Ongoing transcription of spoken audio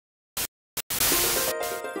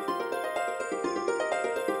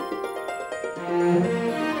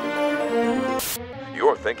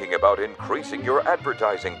thinking about increasing your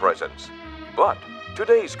advertising presence. But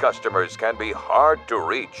today's customers can be hard to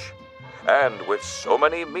reach. And with so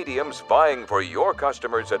many mediums vying for your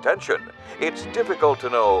customers' attention, it's difficult to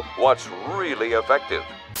know what's really effective.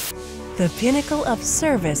 The pinnacle of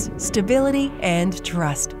service, stability, and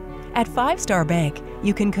trust. At 5-Star Bank,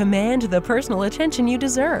 you can command the personal attention you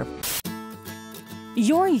deserve.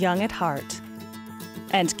 You're young at heart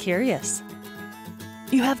and curious.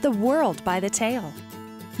 You have the world by the tail.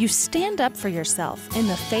 You stand up for yourself in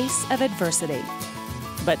the face of adversity,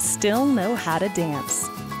 but still know how to dance.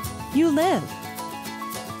 You live,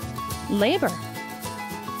 labor,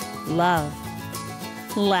 love,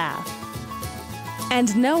 laugh,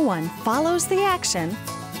 and no one follows the action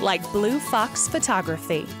like Blue Fox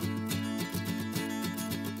Photography.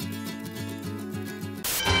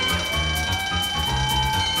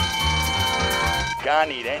 Guy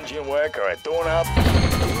need engine work or a tune-up?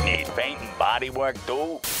 Need paint and body work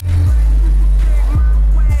too?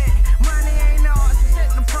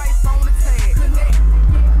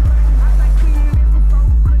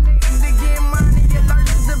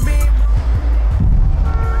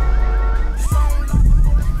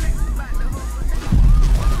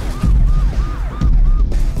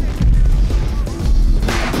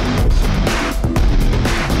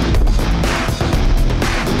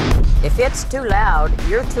 If it's too loud,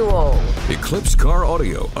 you're too old. Eclipse Car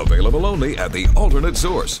Audio, available only at the alternate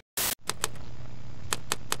source.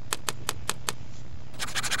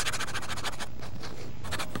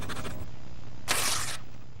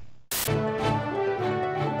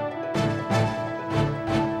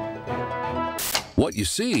 What you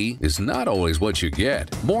see is not always what you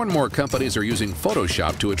get. More and more companies are using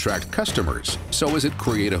Photoshop to attract customers. So is it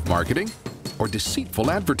creative marketing or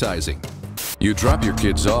deceitful advertising? You drop your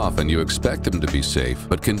kids off and you expect them to be safe,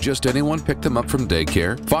 but can just anyone pick them up from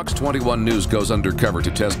daycare? Fox 21 News goes undercover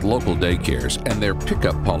to test local daycares and their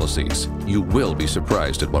pickup policies. You will be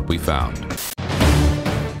surprised at what we found.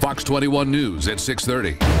 Fox 21 News at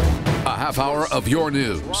 6:30. A half hour of your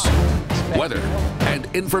news, weather, and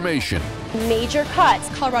information. Major cuts.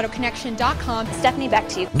 ColoradoConnection.com. Stephanie, back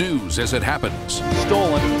to you. News as it happens.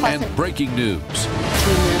 Stolen. And breaking news.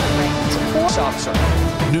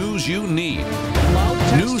 News you need.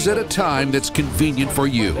 News at a time that's convenient for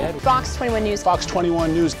you. Fox 21 News. Fox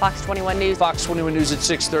 21 News. Fox 21 News. Fox 21 News at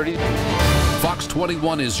 6:30. Fox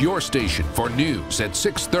 21 is your station for news at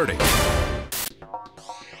 6:30.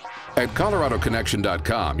 At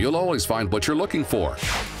ColoradoConnection.com, you'll always find what you're looking for.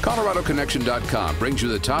 ColoradoConnection.com brings you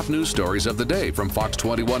the top news stories of the day from Fox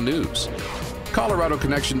 21 News.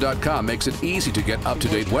 ColoradoConnection.com makes it easy to get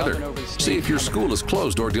up-to-date weather. See if your school is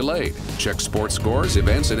closed or delayed. Check sports scores,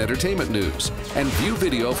 events, and entertainment news. And view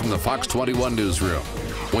video from the Fox 21 newsroom.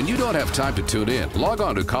 When you don't have time to tune in, log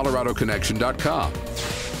on to ColoradoConnection.com.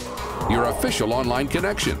 Your official online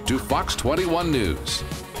connection to Fox 21 News.